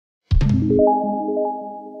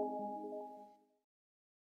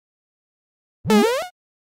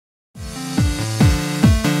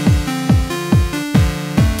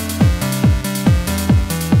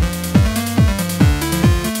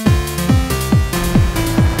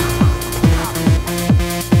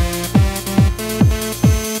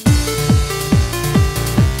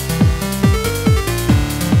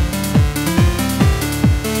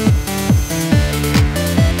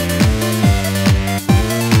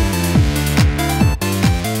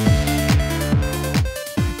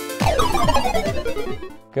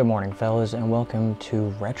Good morning, fellas, and welcome to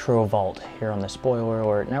Retro Vault here on the Spoiler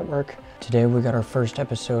Alert Network. Today we got our first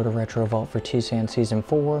episode of Retro Vault for TSAN Season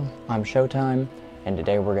 4. I'm Showtime, and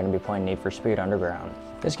today we're going to be playing Need for Speed Underground.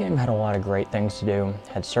 This game had a lot of great things to do. It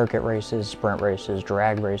had circuit races, sprint races,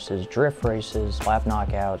 drag races, drift races, lap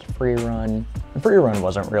knockouts, free run. The free run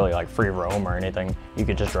wasn't really like free roam or anything. You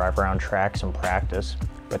could just drive around tracks and practice.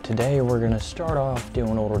 But today we're going to start off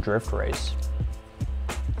doing a little drift race.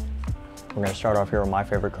 We're going to start off here with my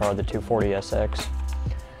favorite car, the 240SX.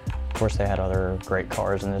 Of course, they had other great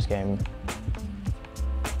cars in this game.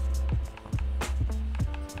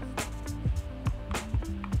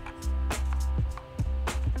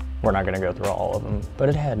 We're not going to go through all of them, but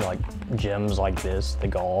it had like gems like this, the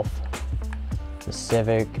Golf, the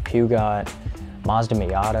Civic, Peugeot, Mazda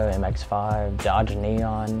Miata, MX-5, Dodge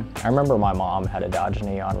Neon. I remember my mom had a Dodge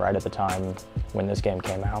Neon right at the time when this game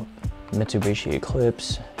came out. Mitsubishi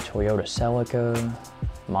Eclipse, Toyota Celica,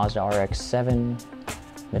 Mazda RX-7,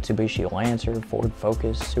 Mitsubishi Lancer, Ford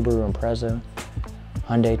Focus, Subaru Impreza,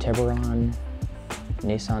 Hyundai Tiburon,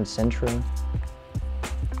 Nissan Sentra,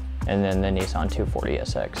 and then the Nissan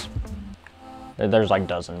 240SX. There's like a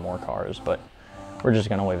dozen more cars, but we're just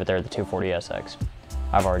gonna leave it there, the 240SX.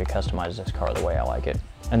 I've already customized this car the way I like it.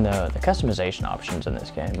 And the customization options in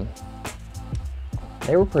this game,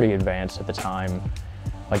 they were pretty advanced at the time.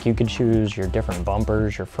 Like you could choose your different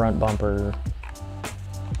bumpers, your front bumper,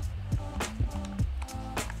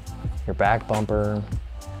 your back bumper,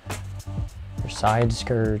 your side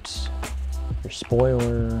skirts, your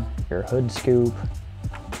spoiler, your hood scoop,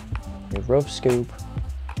 your roof scoop,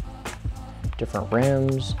 different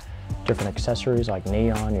rims, different accessories like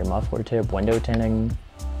neon, your muffler tip, window tinting.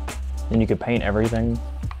 Then you could paint everything.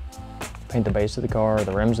 Paint the base of the car,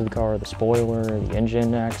 the rims of the car, the spoiler, the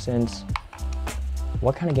engine accents.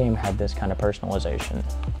 What kind of game had this kind of personalization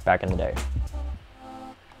back in the day?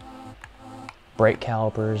 Brake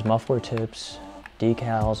calipers, muffler tips,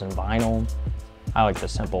 decals, and vinyl. I like the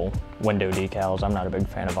simple window decals. I'm not a big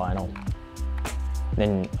fan of vinyl.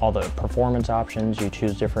 Then all the performance options, you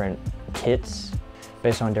choose different kits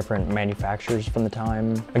based on different manufacturers from the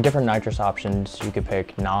time. Like different nitrous options, you could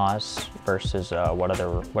pick NOS versus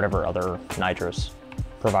whatever other nitrous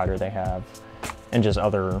provider they have, and just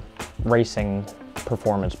other racing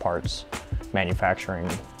performance parts manufacturing.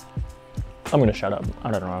 I'm gonna shut up.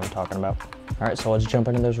 I don't know what I'm talking about. All right, so let's jump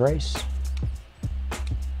into this race.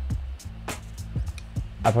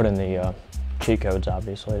 I put in the cheat codes,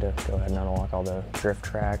 obviously, to go ahead and unlock all the drift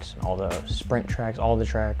tracks, all the sprint tracks, all the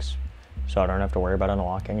tracks, so I don't have to worry about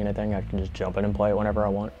unlocking anything. I can just jump in and play it whenever I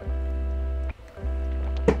want.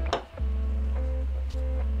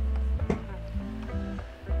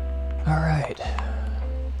 All right.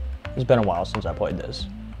 It's been a while since I played this.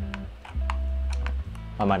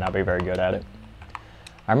 I might not be very good at it.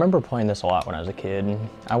 I remember playing this a lot when I was a kid.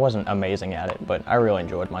 I wasn't amazing at it, but I really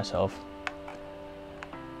enjoyed myself.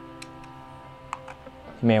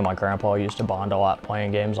 Me and my grandpa used to bond a lot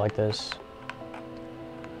playing games like this.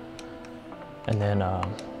 And then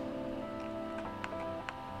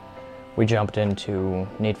we jumped into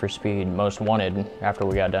Need for Speed Most Wanted after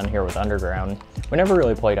we got done here with Underground. We never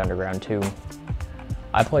really played Underground 2.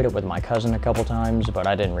 I played it with my cousin a couple times, but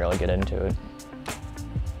I didn't really get into it.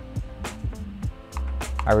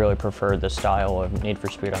 I really preferred the style of Need for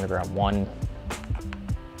Speed Underground 1.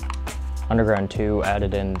 Underground 2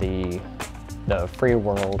 added in the free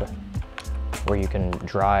world where you can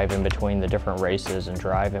drive in between the different races and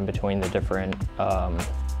drive in between the different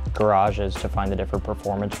garages to find the different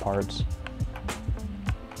performance parts.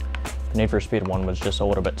 Need for Speed 1 was just a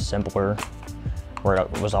little bit simpler, where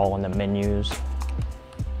it was all in the menus.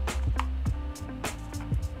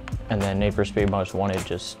 And then Need for Speed Most Wanted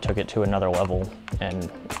just took it to another level, and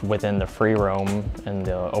within the free roam and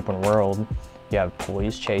the open world, you have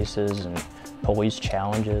police chases and police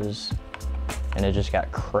challenges, and it just got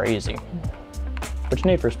crazy. Which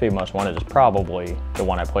Need for Speed Most Wanted is probably the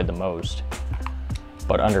one I played the most,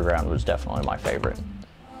 but Underground was definitely my favorite.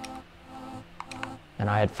 And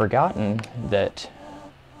I had forgotten that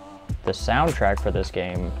the soundtrack for this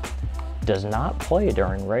game does not play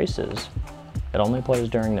during races. It only plays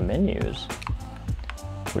during the menus,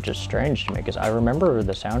 which is strange to me because I remember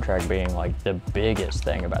the soundtrack being like the biggest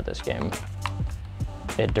thing about this game.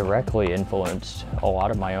 It directly influenced a lot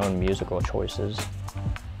of my own musical choices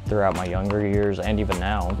throughout my younger years and even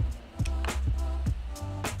now.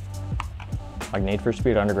 Like Need for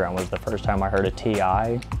Speed Underground was the first time I heard a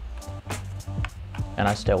T.I., and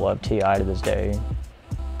I still love T.I. to this day.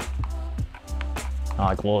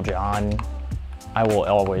 Like Lil Jon, I will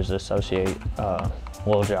always associate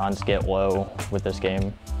Lil Jon's Get Low with this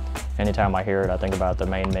game. Anytime I hear it, I think about the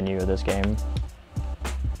main menu of this game.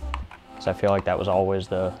 Because I feel like that was always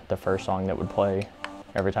the first song that would play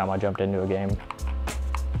every time I jumped into a game.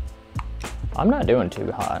 I'm not doing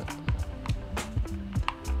too hot.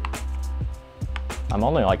 I'm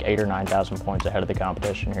only like 8,000 or 9,000 points ahead of the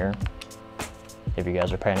competition here. If you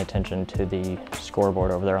guys are paying attention to the scoreboard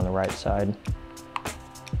over there on the right side.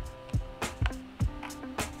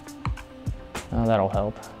 Oh, that'll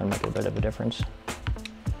help. That'll make a bit of a difference.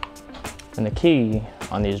 And the key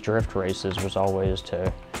on these drift races was always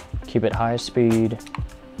to keep it high speed,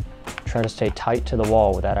 try to stay tight to the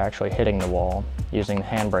wall without actually hitting the wall, using the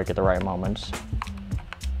handbrake at the right moments.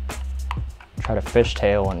 Try to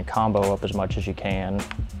fishtail and combo up as much as you can.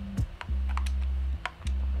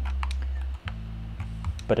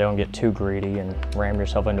 But don't get too greedy and ram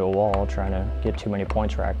yourself into a wall trying to get too many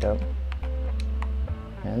points racked up.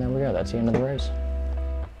 And there we go, that's the end of the race.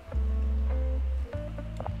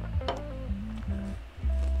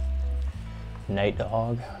 Nate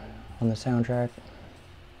Dogg on the soundtrack.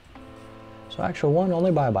 So I actually won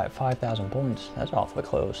only by about 5,000 points. That's awfully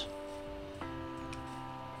close.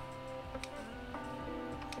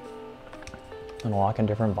 Unlocking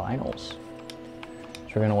different vinyls.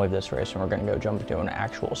 So we're gonna leave this race and we're gonna go jump into an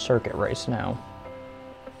actual circuit race now.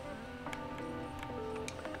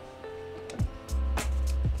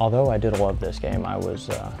 Although I did love this game, I was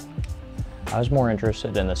more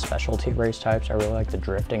interested in the specialty race types. I really like the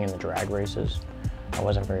drifting and the drag races. I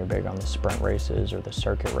wasn't very big on the sprint races or the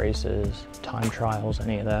circuit races, time trials,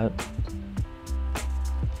 any of that.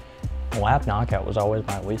 Lap knockout was always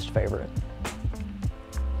my least favorite.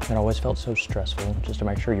 It always felt so stressful just to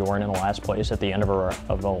make sure you weren't in the last place at the end of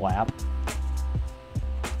a lap.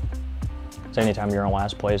 So anytime you're in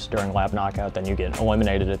last place during lap knockout, then you get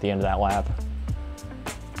eliminated at the end of that lap.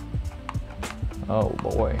 Oh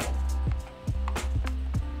boy.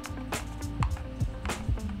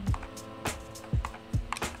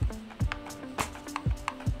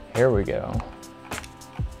 Here we go.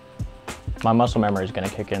 My muscle memory is going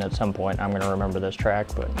to kick in at some point. I'm going to remember this track,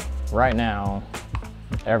 but right now,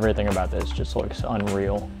 everything about this just looks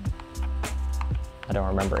unreal. I don't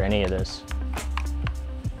remember any of this.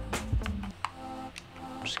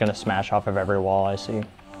 I'm just going to smash off of every wall I see.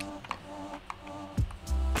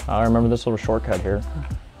 I remember this little shortcut here.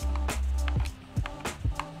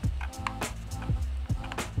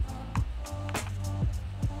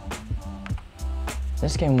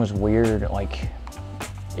 This game was weird, like,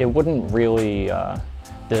 it wouldn't really,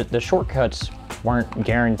 the shortcuts weren't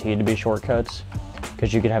guaranteed to be shortcuts,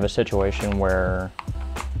 because you could have a situation where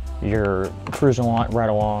you're cruising right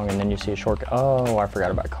along and then you see a shortcut. Oh, I forgot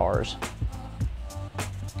about cars.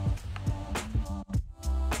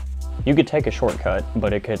 You could take a shortcut,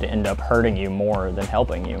 but it could end up hurting you more than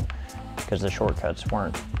helping you, because the shortcuts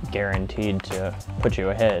weren't guaranteed to put you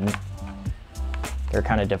ahead. They're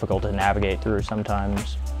kind of difficult to navigate through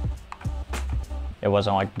sometimes. It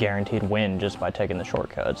wasn't like guaranteed win just by taking the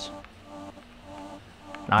shortcuts.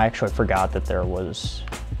 And I actually forgot that there was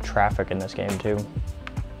traffic in this game too.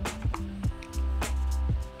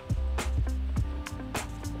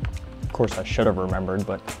 Of course I should have remembered,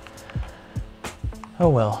 but oh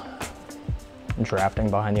well. Drafting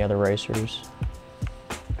behind the other racers.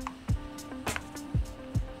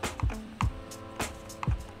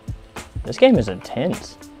 This game is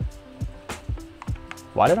intense.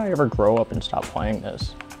 Why did I ever grow up and stop playing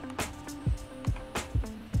this?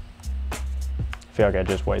 I feel like I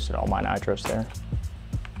just wasted all my nitros there.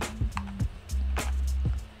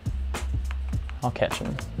 I'll catch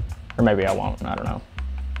him. Or maybe I won't, I don't know.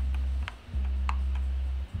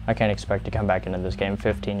 I can't expect to come back into this game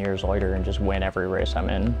 15 years later and just win every race I'm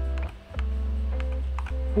in.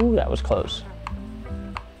 Ooh, that was close.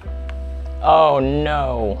 Oh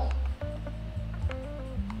no.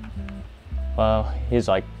 Well, he's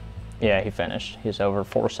like, yeah, he finished. He's over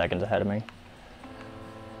 4 seconds ahead of me.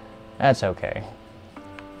 That's okay.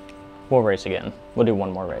 We'll race again. We'll do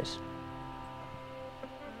one more race.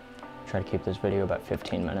 Try to keep this video about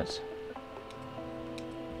 15 minutes.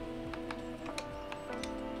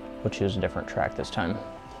 We'll choose a different track this time.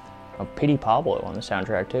 a Petey Pablo on the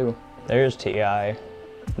soundtrack too. There's T.I.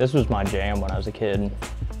 This was my jam when I was a kid.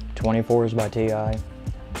 24s by T.I.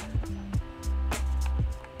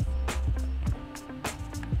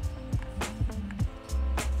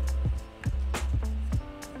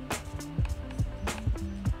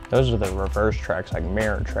 Those are the reverse tracks, like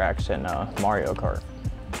mirror tracks in Mario Kart.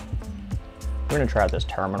 We're gonna try out this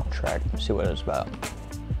terminal track and see what it's about.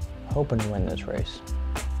 Hoping to win this race,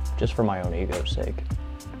 just for my own ego's sake.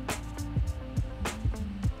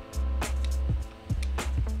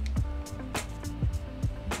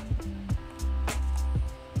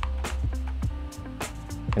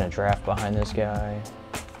 Gonna draft behind this guy,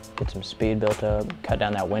 get some speed built up, cut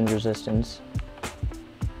down that wind resistance.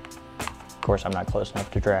 Of course, I'm not close enough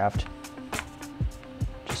to draft.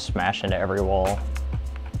 Just smash into every wall.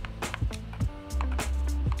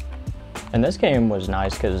 And this game was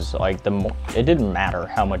nice because like it didn't matter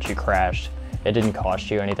how much you crashed. It didn't cost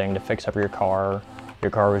you anything to fix up your car. Your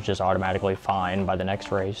car was just automatically fine by the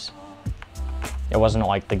next race. It wasn't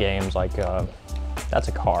like the games like, that's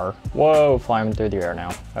a car. Whoa, flying through the air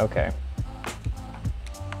now. Okay.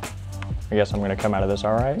 I guess I'm gonna come out of this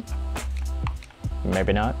all right.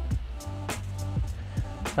 Maybe not.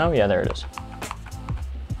 Oh yeah, there it is.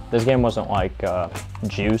 This game wasn't like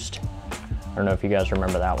Juiced. I don't know if you guys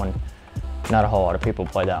remember that one. Not a whole lot of people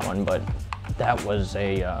play that one, but that was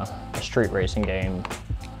a street racing game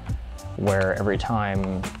where every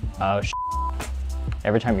time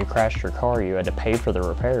you crashed your car, you had to pay for the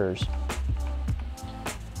repairs.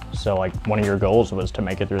 So like one of your goals was to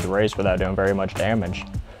make it through the race without doing very much damage.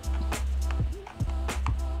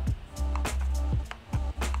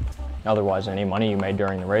 Otherwise, any money you made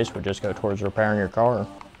during the race would just go towards repairing your car.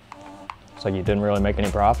 It's like you didn't really make any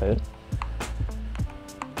profit.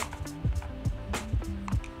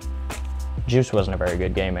 Juice wasn't a very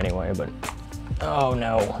good game anyway, but oh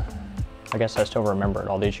no. I guess I still remember it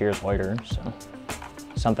all these years later, so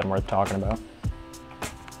something worth talking about.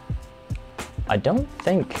 I don't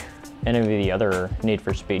think any of the other Need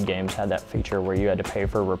for Speed games had that feature where you had to pay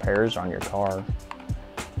for repairs on your car.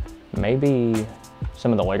 Maybe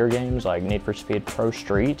some of the later games like Need for Speed Pro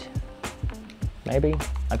Street, maybe.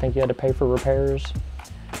 I think you had to pay for repairs,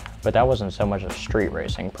 but that wasn't so much of street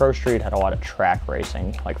racing. Pro Street had a lot of track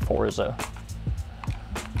racing, like Forza,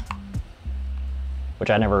 which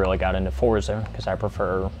I never really got into Forza because I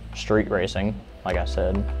prefer street racing, like I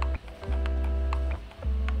said.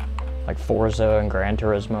 Like Forza and Gran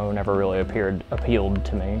Turismo never really appealed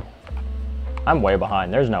to me. I'm way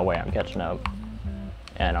behind, there's no way I'm catching up.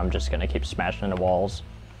 And I'm just gonna keep smashing into walls.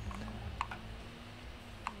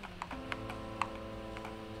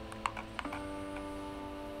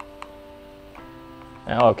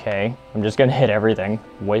 Okay, I'm just gonna hit everything,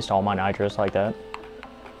 waste all my nitrous like that.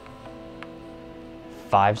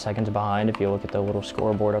 5 seconds behind if you look at the little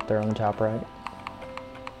scoreboard up there on the top right.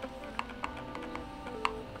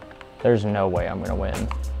 There's no way I'm gonna win.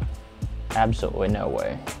 Absolutely no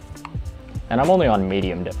way. And I'm only on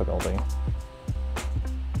medium difficulty.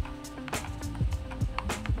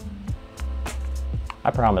 I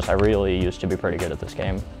promise I really used to be pretty good at this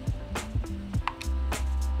game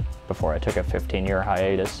before I took a 15-year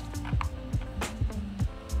hiatus.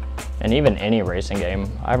 And even any racing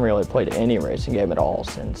game, I haven't really played any racing game at all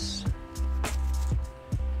since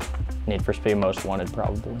Need for Speed Most Wanted,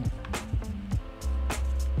 probably.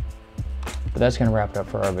 But that's gonna wrap it up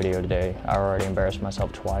for our video today. I already embarrassed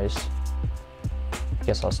myself twice.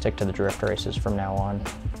 Guess I'll stick to the drift races from now on.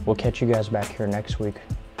 We'll catch you guys back here next week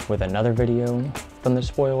with another video from the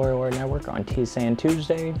Spoiler Alert Network on TSAN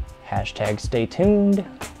Tuesday. Hashtag stay tuned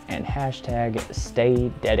and hashtag stay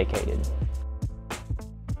dedicated.